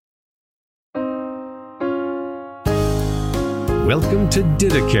Welcome to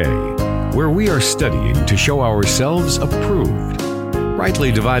Didache, where we are studying to show ourselves approved,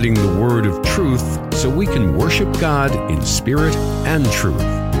 rightly dividing the word of truth so we can worship God in spirit and truth,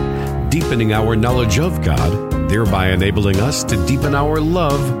 deepening our knowledge of God, thereby enabling us to deepen our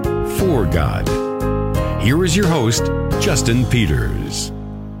love for God. Here is your host, Justin Peters.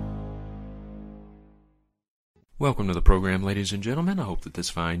 Welcome to the program, ladies and gentlemen. I hope that this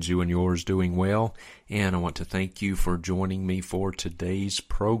finds you and yours doing well, and I want to thank you for joining me for today's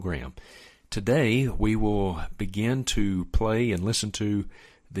program. Today, we will begin to play and listen to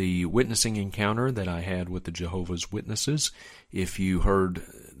the witnessing encounter that I had with the Jehovah's Witnesses. If you heard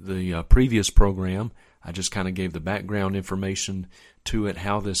the previous program, I just kind of gave the background information to it,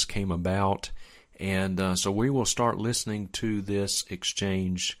 how this came about, and so we will start listening to this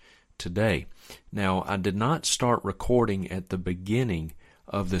exchange today. Now, I did not start recording at the beginning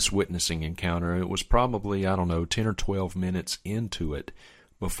of this witnessing encounter. It was probably, 10 or 12 minutes into it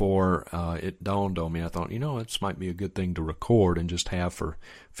before it dawned on me. I thought, this might be a good thing to record and just have for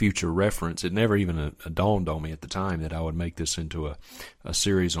future reference. It never even dawned on me at the time that I would make this into a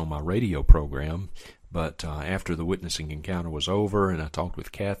series on my radio program. But after the witnessing encounter was over and I talked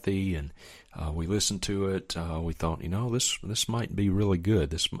with Kathy and we listened to it, we thought, this might be really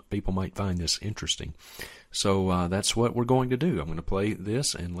good. People might find this interesting. So that's what we're going to do. I'm going to play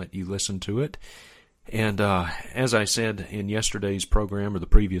this and let you listen to it. And as I said in yesterday's program or the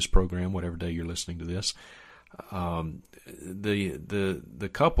previous program, whatever day you're listening to this, the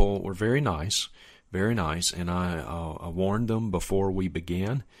couple were very nice, and I warned them before we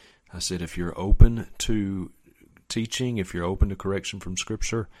began. I said, if you're open to teaching, if you're open to correction from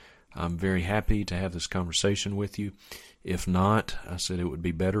Scripture, I'm very happy to have this conversation with you. If not, I said it would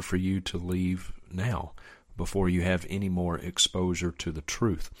be better for you to leave now before you have any more exposure to the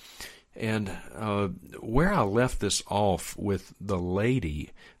truth. And where I left this off with the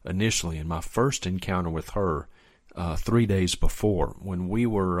lady initially in my first encounter with her 3 days before, when we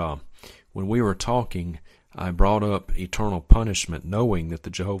were talking, I brought up eternal punishment, knowing that the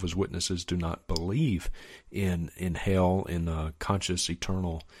Jehovah's Witnesses do not believe in hell, in conscious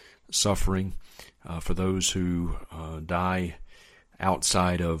eternal suffering for those who die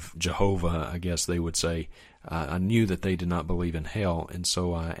outside of Jehovah, I guess they would say. I knew that they did not believe in hell, and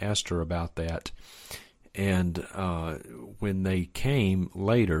so I asked her about that. And when they came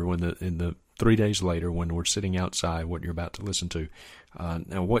later, in the 3 days later, when we're sitting outside, what you're about to listen to.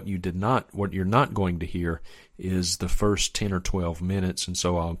 Now, what you're not going to hear is the first 10 or 12 minutes, and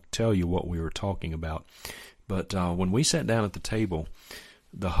so I'll tell you what we were talking about. But when we sat down at the table,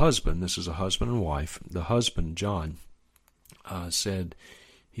 the husband, this is a husband and wife, the husband, John, said,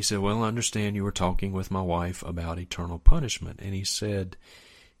 well, I understand you were talking with my wife about eternal punishment. And he said,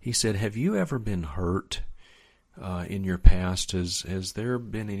 have you ever been hurt in your past? Has there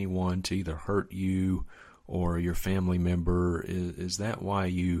been anyone to either hurt you or your family member? Is that why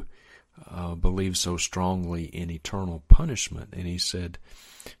you believe so strongly in eternal punishment? And he said,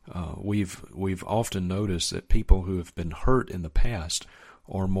 we've often noticed that people who have been hurt in the past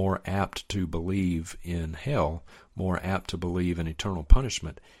are more apt to believe in hell, more apt to believe in eternal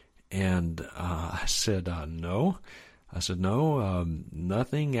punishment. And I said, no. I said, no,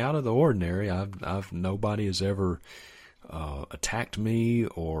 nothing out of the ordinary. Nobody has ever attacked me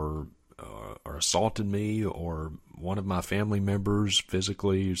or assaulted me or one of my family members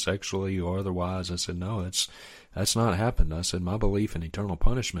physically, sexually, or otherwise. I said, no, that's not happened. I said, my belief in eternal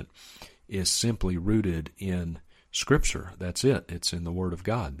punishment is simply rooted in Scripture. That's it. It's in the Word of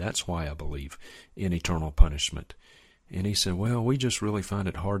God. That's why I believe in eternal punishment. And he said, well, we just really find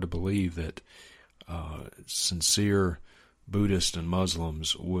it hard to believe that sincere Buddhists and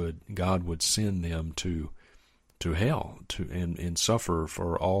Muslims God would send them to hell and suffer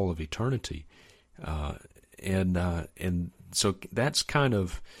for all of eternity. And so that's kind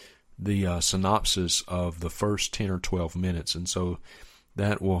of the synopsis of the first 10 or 12 minutes. And so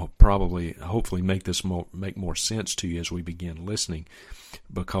that will hopefully make more sense to you as we begin listening,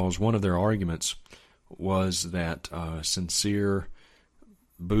 because one of their arguments was that sincere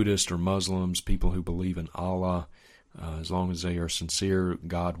Buddhists or Muslims, people who believe in Allah, as long as they are sincere,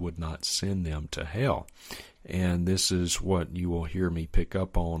 God would not send them to hell. And this is what you will hear me pick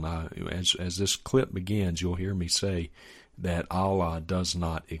up on. As this clip begins, you'll hear me say that Allah does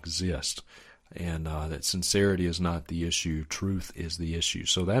not exist, and that sincerity is not the issue, truth is the issue.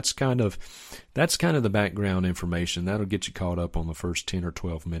 So that's kind of the background information. That'll get you caught up on the first 10 or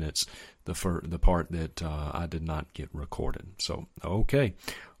 12 minutes, the part that I did not get recorded. So, okay.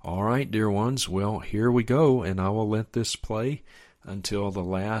 All right, dear ones, well, here we go, and I will let this play until the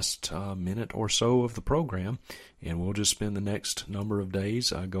last minute or so of the program, and we'll just spend the next number of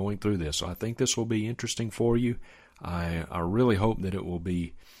days going through this. So I think this will be interesting for you. I really hope that it will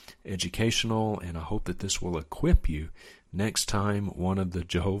be educational, and I hope that this will equip you next time one of the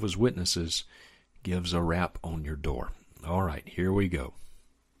Jehovah's Witnesses gives a rap on your door. All right, here we go.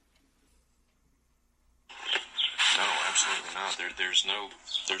 No, absolutely not.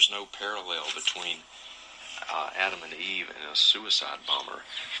 There's no parallel between Adam and Eve and a suicide bomber.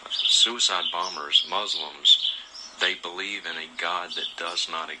 Suicide bombers, Muslims, they believe in a God that does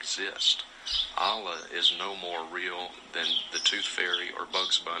not exist. Allah is no more real than the Tooth Fairy or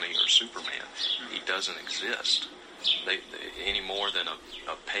Bugs Bunny or Superman. He doesn't exist any more than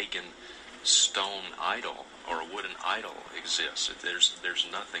a pagan stone idol or a wooden idol exists. There's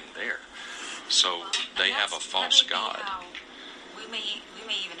nothing there. So they have a false God. We may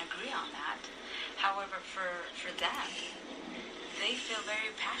even agree on that. However, for them, they feel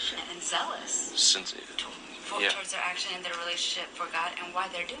very passionate and zealous towards their action and their relationship for God and why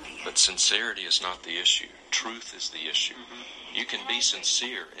they're doing it. But sincerity is not the issue. Truth is the issue. Mm-hmm. You can be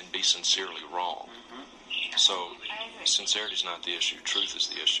sincere and be sincerely wrong. Mm-hmm. So sincerity is not the issue. Truth is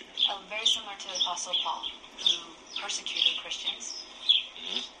the issue. Very similar to the Apostle Paul, who persecuted Christians,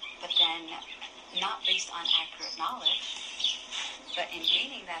 but then not based on accurate knowledge, but in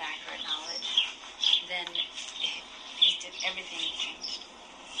gaining that accurate knowledge, then everything changed.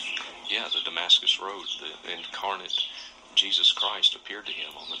 Yeah, the Damascus Road, the incarnate Jesus Christ appeared to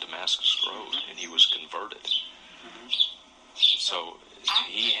him on the Damascus Road, and he was converted. So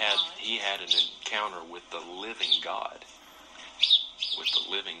he had an encounter with the living God. With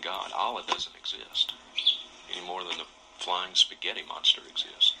the living God. Allah doesn't exist any more than the flying spaghetti monster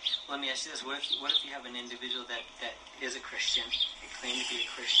exists. Let me ask you this: What if you have an individual that is a Christian, they claim to be a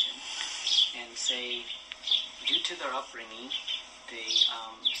Christian, and say, due to their upbringing, they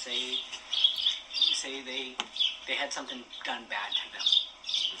say they had something done bad to them,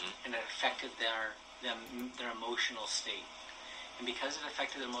 and it affected their emotional state, and because it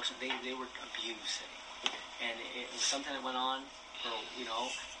affected their emotion, they were abused, and it was something that went on,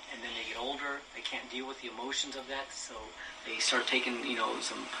 and then they get older, they can't deal with the emotions of that, so they start taking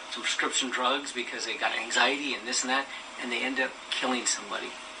some prescription drugs because they got anxiety and this and that, and they end up killing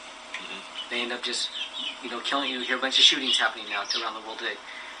somebody. They end up just killing. You hear a bunch of shootings happening now around the world today.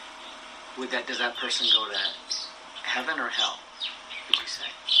 Does that person go to heaven or hell, would you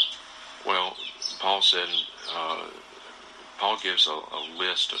say? Well, Paul said, Paul gives a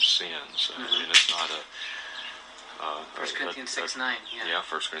list of sins, and it's not 1 Corinthians 6:9. Yeah,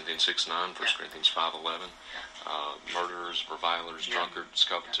 1 Corinthians 6:9, 1 Corinthians 5:11. Murderers, revilers, drunkards,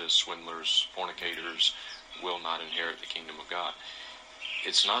 covetous, swindlers, fornicators will not inherit the kingdom of God.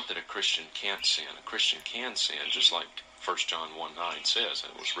 It's not that a Christian can't sin. A Christian can sin, just like 1 John 1:9 says,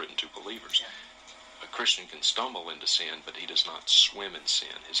 and it was written to believers. A Christian can stumble into sin, but he does not swim in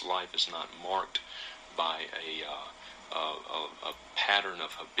sin. His life is not marked by a pattern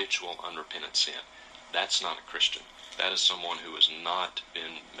of habitual unrepentant sin. That's not a Christian. That is someone who has not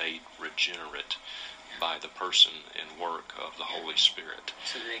been made regenerate by the person and work of the Holy Spirit.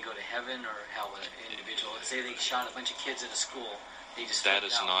 So do they go to heaven or hell, an individual? Let's say they shot a bunch of kids at a school. That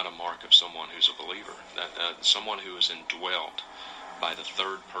is not a mark of someone who's a believer. Someone who is indwelt by the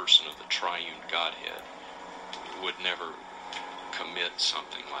third person of the triune Godhead would never commit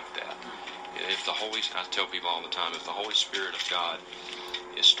something like that. I tell people all the time, if the Holy Spirit of God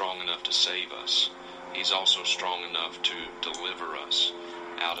is strong enough to save us, He's also strong enough to deliver us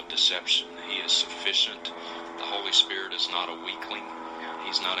out of deception. He is sufficient. The Holy Spirit is not a weakling.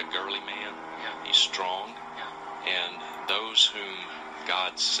 He's not a girly man. He's strong. And those whom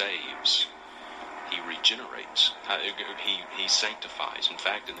God saves, He regenerates. He sanctifies. In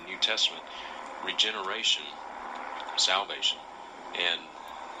fact, in the New Testament, regeneration, salvation, and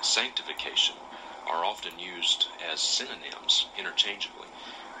sanctification are often used as synonyms interchangeably.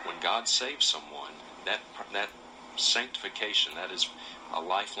 When God saves someone, that sanctification, that is a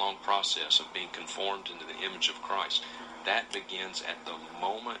lifelong process of being conformed into the image of Christ, that begins at the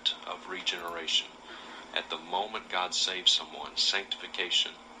moment of regeneration. At the moment God saves someone,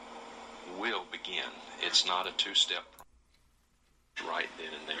 sanctification will begin. It's not a two-step right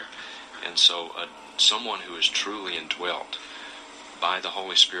then and there. And so someone who is truly indwelt by the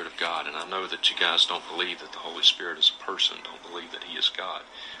Holy Spirit of God, and I know that you guys don't believe that the Holy Spirit is a person, don't believe that He is God.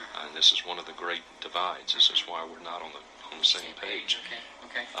 And this is one of the great divides. This is why we're not on the same page.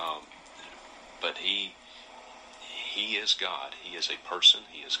 Okay. But He is God. He is a person.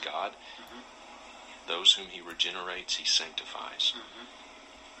 He is God. Those whom He regenerates, He sanctifies.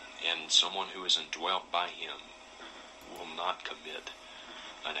 And someone who is indwelt by Him will not commit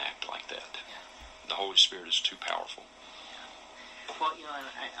an act like that. Yeah. The Holy Spirit is too powerful. Well, and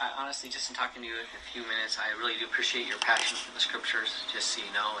I honestly, just in talking to you a few minutes, I really do appreciate your passion for the Scriptures, just so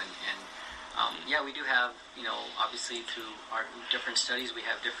you know. Yeah, we do have, obviously through our different studies, we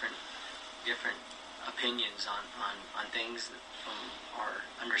have different opinions on things from our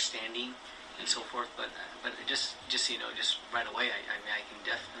understanding and so forth. But just so you know, just right away, I can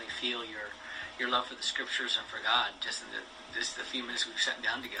definitely feel your love for the Scriptures and for God. Just in the few minutes we've sat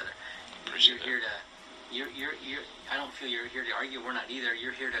down together, you're here to. I don't feel you're here to argue. We're not either.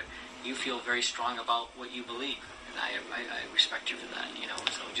 You're here to. You feel very strong about what you believe, and I respect you for that.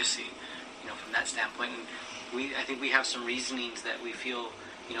 So just see, from that standpoint, and I think we have some reasonings that we feel,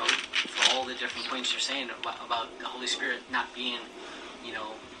 for all the different points you're saying about the Holy Spirit not being,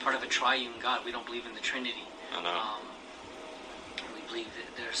 part of a triune God. We don't believe in the Trinity. I know. We believe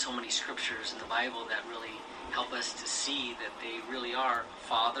that there are so many scriptures in the Bible that really help us to see that they really are a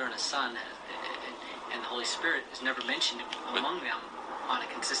Father and a Son, and the Holy Spirit is never mentioned among them on a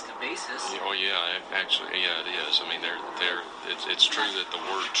consistent basis. Oh yeah, actually, yeah, it is. I mean, it's true that the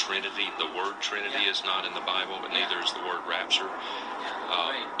word Trinity is not in the Bible, but neither is the word rapture.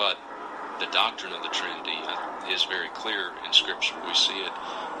 Right. But the doctrine of the Trinity is very clear in Scripture. We see it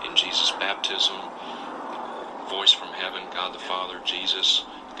in Jesus' baptism, voice from heaven, God the Father, Jesus,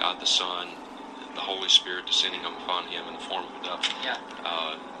 God the Son, the Holy Spirit descending upon him in the form of a dove. Yeah.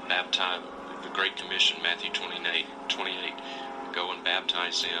 Baptized, the Great Commission, Matthew 28. Go and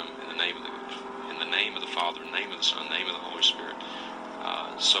baptize them in the name of the Father, in the name of the Son, in the name of the Holy Spirit.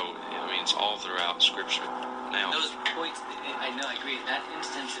 So I mean, it's all throughout Scripture. Now, those points, I know, I agree. In that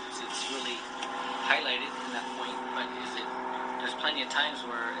instance, it's really highlighted in that point. But there's plenty of times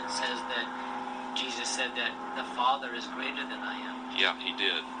where it says that Jesus said that the Father is greater than I am. Yeah, he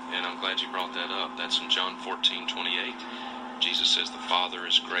did, and I'm glad you brought that up. That's in John 14:28. Jesus says the Father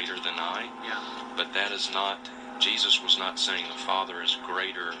is greater than I. Yeah. But that is not. Jesus was not saying the Father is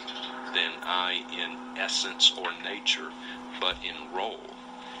greater than I in essence or nature, but in role.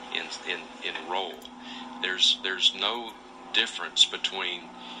 In role, there's no difference between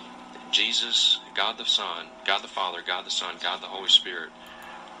Jesus, God the Son, God the Father, God the Son, God the Holy Spirit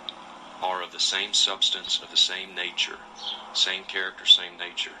are of the same substance, of the same nature, same character, same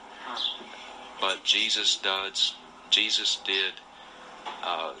nature. But Jesus did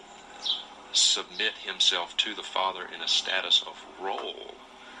submit himself to the Father in a status of role,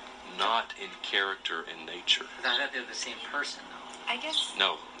 not in character and nature. I thought they're the same person, though. I guess.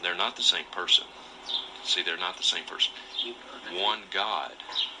 No, they're not the same person. See, they're not the same person. One God,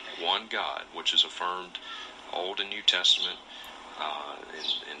 which is affirmed Old and New Testament,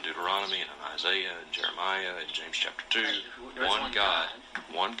 in Deuteronomy and Isaiah and Jeremiah and James chapter 2.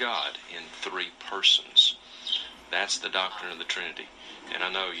 One God in three persons. That's the doctrine of the Trinity. And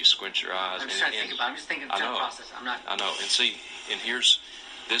I know you squint your eyes. I'm just trying to think about it. I'm just thinking of the process. I know. And see,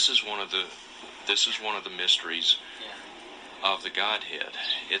 this is one of the mysteries of the Godhead.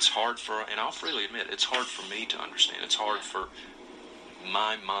 It's hard and I'll freely admit, it's hard for me to understand. It's hard for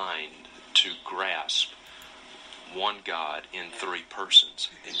my mind to grasp one God in three persons.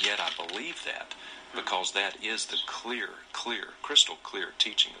 And yet I believe that, because that is the crystal clear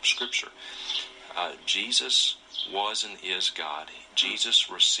teaching of Scripture. Jesus was and is God. Jesus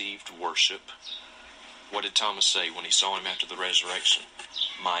received worship. What did Thomas say when he saw him after the resurrection?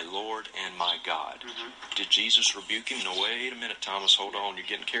 My Lord and my God. Mm-hmm. Did Jesus rebuke him? No, wait a minute, Thomas, hold on, you're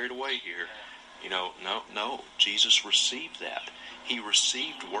getting carried away here. No, Jesus received that. He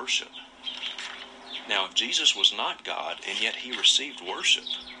received worship. Now, if Jesus was not God, and yet he received worship,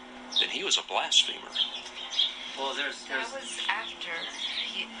 then he was a blasphemer. Well, that was after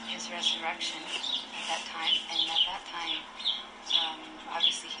his resurrection at that time, and at that time,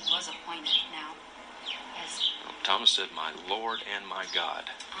 obviously he was appointed now. Thomas said, my Lord and my God.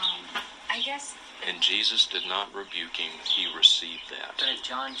 I guess. And Jesus did not rebuke him. He received that. But in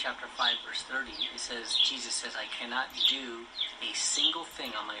John chapter 5, verse 30, Jesus says, I cannot do a single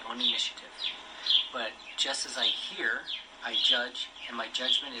thing on my own initiative. But just as I hear, I judge, and my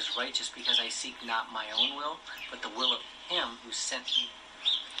judgment is righteous because I seek not my own will, but the will of him who sent me.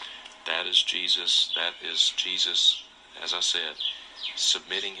 That is Jesus, as I said,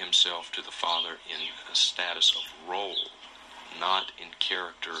 submitting himself to the Father in a status of role, not in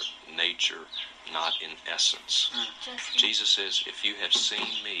character, nature, not in essence. Jesus says, if you have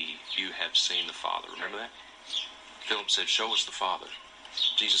seen me, you have seen the Father. Remember that? Philip said, show us the Father.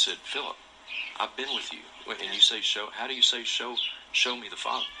 Jesus said, Philip, I've been with you. And you say, how do you say, show me the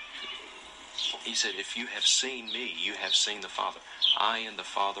Father? He said, if you have seen me, you have seen the Father. I and the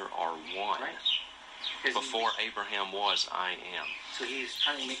Father are one. Right. Before Abraham was, I am. So he's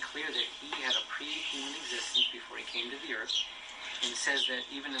trying to make clear that he had a pre-human existence before he came to the earth. And it says that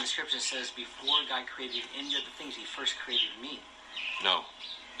even in the scripture it says, before God created any of the things, he first created me. No.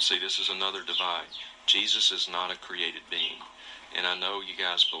 See, this is another divide. Jesus is not a created being. And I know you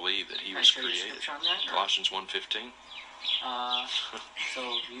guys believe that he was created. On that, Colossians 1:15. So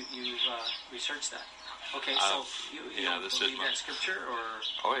you've researched that. Okay, so you don't believe that scripture, or?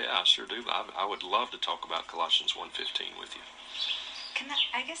 Oh yeah, I sure do. I would love to talk about Colossians 1:15 with you.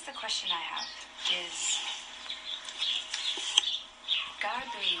 I guess the question I have is, God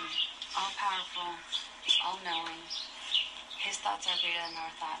being all-powerful, all-knowing, his thoughts are greater than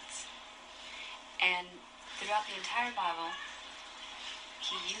our thoughts. And throughout the entire Bible,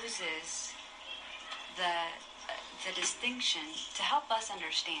 he uses the distinction to help us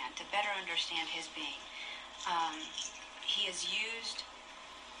understand, to better understand his being. He has used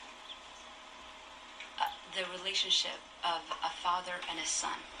the relationship of a father and a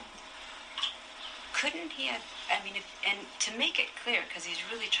son. Couldn't he have, and to make it clear, because he's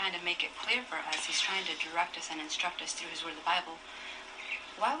really trying to make it clear for us, he's trying to direct us and instruct us through his word, the Bible,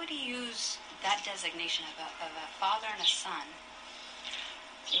 why would he use that designation of a father and a son?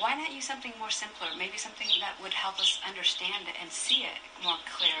 Why not use something more simpler, maybe something that would help us understand it and see it more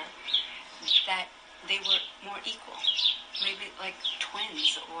clear, that they were more equal, maybe like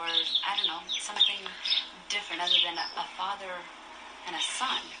twins, or I don't know, something different other than a father and a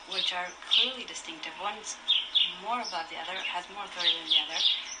son, which are clearly distinctive. One's more above the other, has more authority than the other,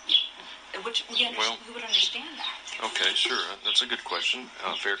 which we would understand that. Okay, sure. That's a good question,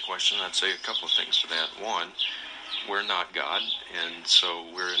 fair question. I'd say a couple of things to that. One, we're not God, and so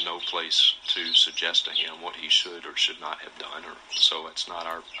we're in no place to suggest to him what he should or should not have done, so it's not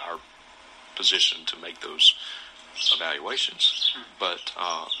our position to make those evaluations. But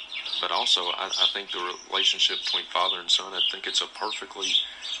also, I think the relationship between father and son, I think it's a perfectly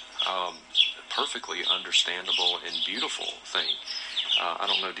understandable and beautiful thing. I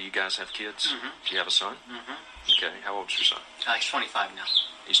don't know, do you guys have kids? Mm-hmm. Do you have a son? Mm-hmm. Okay, how old's your son? He's 25 now.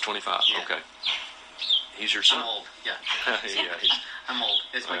 He's 25, yeah. Okay. He's your son? I'm old, yeah. Yeah, I'm old.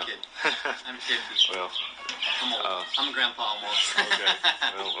 It's my kid. I'm 50. Well, I'm old. I'm a grandpa almost. Okay.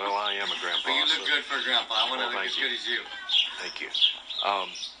 Well, I am a grandpa. But you look good for a grandpa. I want to look as good as you. Thank you.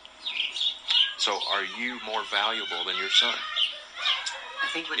 So are you more valuable than your son? I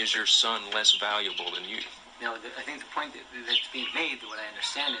think is your son less valuable than you? No, I think the point that's being made, what I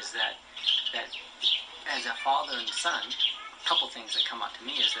understand, is that as a father and son, a couple things that come out to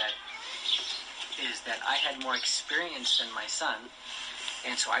me is that I had more experience than my son,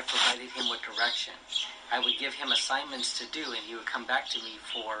 and so I provided him with direction. I would give him assignments to do, and he would come back to me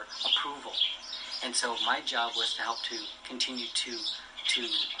for approval. And so my job was to help to continue to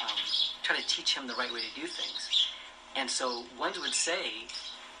try to teach him the right way to do things. And so one would say,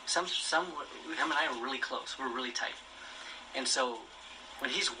 him and I are really close. We're really tight. And so when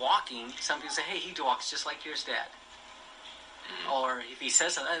he's walking, some people say, hey, he walks just like your dad. Or if he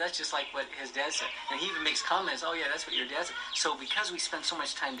says something, that's just like what his dad said. And he even makes comments, oh yeah, that's what your dad said. So because we spend so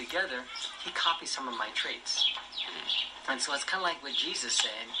much time together, he copies some of my traits. And so it's kind of like what Jesus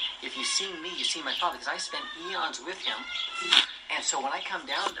said, if you see me, you see my Father, because I spent eons with him. And so when I come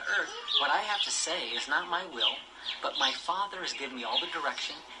down to earth, what I have to say is not my will, but my Father has given me all the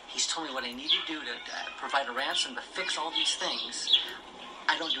direction. He's told me what I need to do to provide a ransom to fix all these things.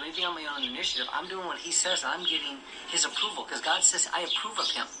 I don't do anything on my own initiative. I'm doing what he says, and I'm getting his approval, because God says, I approve of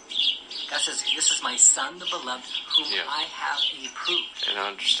him. God says, this is my son, the beloved, whom I have approved. And I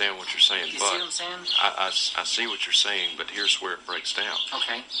understand what you're saying. You see what I'm saying? I see what you're saying, but here's where it breaks down.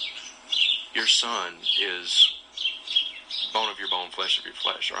 Okay. Your son is bone of your bone, flesh of your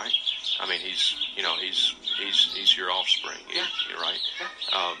flesh, right? I mean, he's your offspring. Yeah. You're right.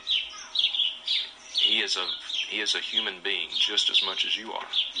 Yeah. He is a human being just as much as you are,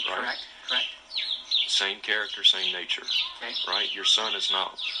 right? Correct. Same character, same nature. Okay. Right? Your son is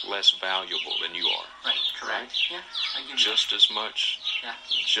not less valuable than you are. Right. Correct. Right? Yeah. I give you just that. as much. Yeah.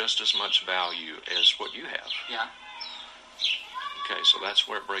 Just as much value as what you have. Yeah. Okay, so that's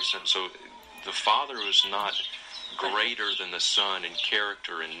where it breaks down. So the Father is not greater than the Son in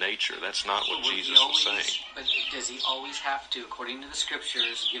character and nature. That's not what Jesus was saying. But does he always have to, according to the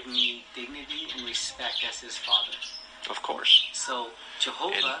Scriptures, give me dignity and respect as his Father? Of course. So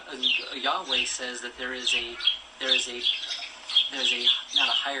Jehovah, Yahweh says that there is a not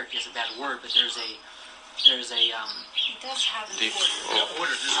a hierarchy is a bad word, but there's a He does have an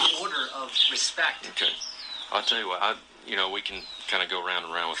order. There's an order of respect. Okay, I'll tell you what. We can kind of go round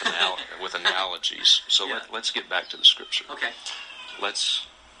and round with analogies. So let's get back to the Scripture. Okay. Let's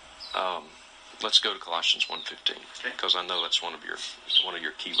Let's go to Colossians 1:15, because I know that's one of your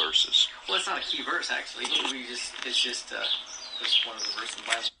key verses. Well, it's not a key verse actually. It's just one of the verses in the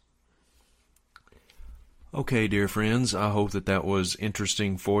Bible. Okay, dear friends, I hope that was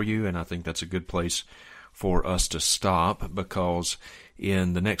interesting for you, and I think that's a good place for us to stop, because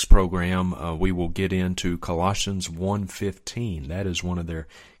in the next program we will get into Colossians 1:15. That is one of their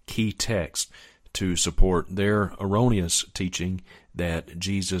key texts to support their erroneous teaching that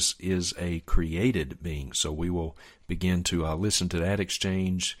Jesus is a created being. So we will begin to listen to that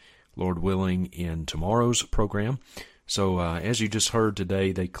exchange, Lord willing, in tomorrow's program. So as you just heard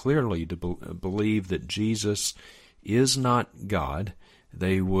today, they clearly believe that Jesus is not God.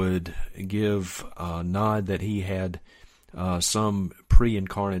 They would give a nod that he had some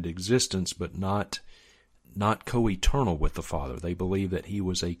pre-incarnate existence, but not co-eternal with the Father. They believe that he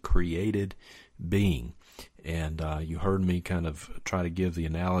was a created being. And you heard me kind of try to give the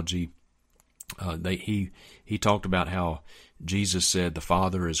analogy. He talked about how Jesus said, the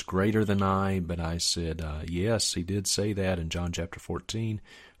Father is greater than I, but I said, yes, he did say that in John chapter 14,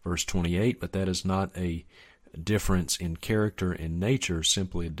 verse 28, but that is not a difference in character and nature,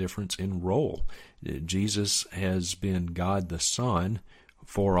 simply a difference in role. Jesus has been God the Son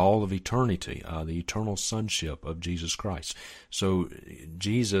for all of eternity, the eternal sonship of Jesus Christ. So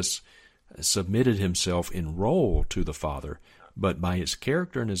Jesus submitted himself in role to the Father, but by his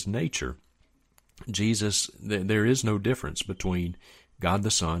character and his nature, Jesus, there is no difference between God the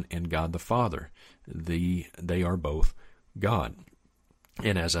Son and God the Father. They are both God.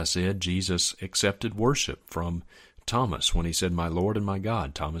 And as I said, Jesus accepted worship from Thomas when he said, "My Lord and my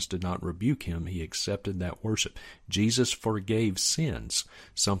God." Thomas did not rebuke him. He accepted that worship. Jesus forgave sins,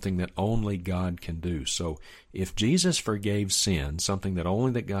 something that only God can do. So if Jesus forgave sin, something that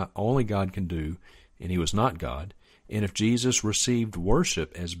only God can do, and he was not God, and if Jesus received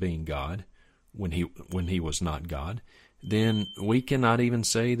worship as being God when he was not God, then we cannot even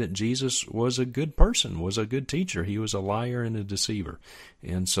say that Jesus was a good person, was a good teacher. He was a liar and a deceiver.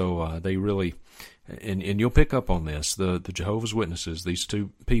 And so they really, and you'll pick up on this, the Jehovah's Witnesses, these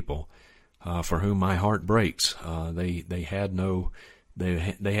two people for whom my heart breaks, they had no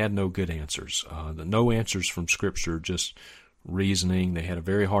good answers. No answers from Scripture, just reasoning. They had a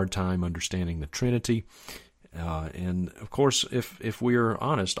very hard time understanding the Trinity. And of course, if we are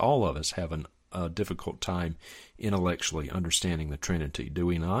honest, all of us have a difficult time intellectually understanding the Trinity. Do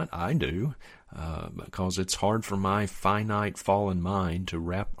we not? I do, because it's hard for my finite fallen mind to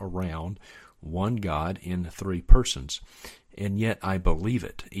wrap around one God in three persons. And yet I believe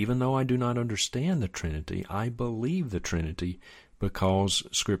it. Even though I do not understand the Trinity, I believe the Trinity because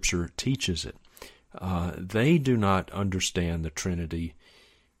Scripture teaches it. They do not understand the Trinity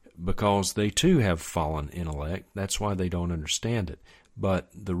because they too have fallen intellect. That's why they don't understand it. But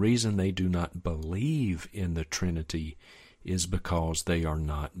the reason they do not believe in the Trinity is because they are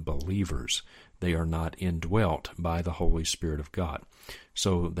not believers. They are not indwelt by the Holy Spirit of God.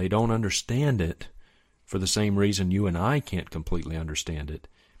 So they don't understand it for the same reason you and I can't completely understand it.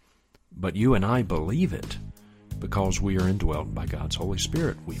 But you and I believe it because we are indwelt by God's Holy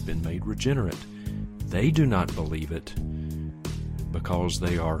Spirit. We've been made regenerate. They do not believe it because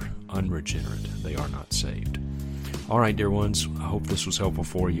they are unregenerate. They are not saved. All right, dear ones, I hope this was helpful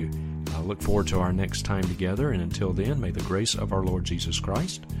for you. I look forward to our next time together, and until then, may the grace of our Lord Jesus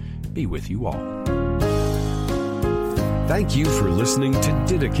Christ be with you all. Thank you for listening to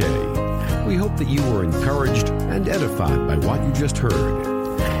Didache. We hope that you were encouraged and edified by what you just heard.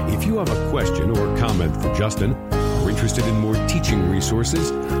 If you have a question or comment for Justin, are interested in more teaching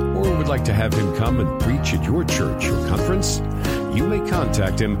resources, or would like to have him come and preach at your church or conference, you may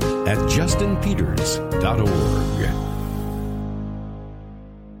contact him at justinpeters.org.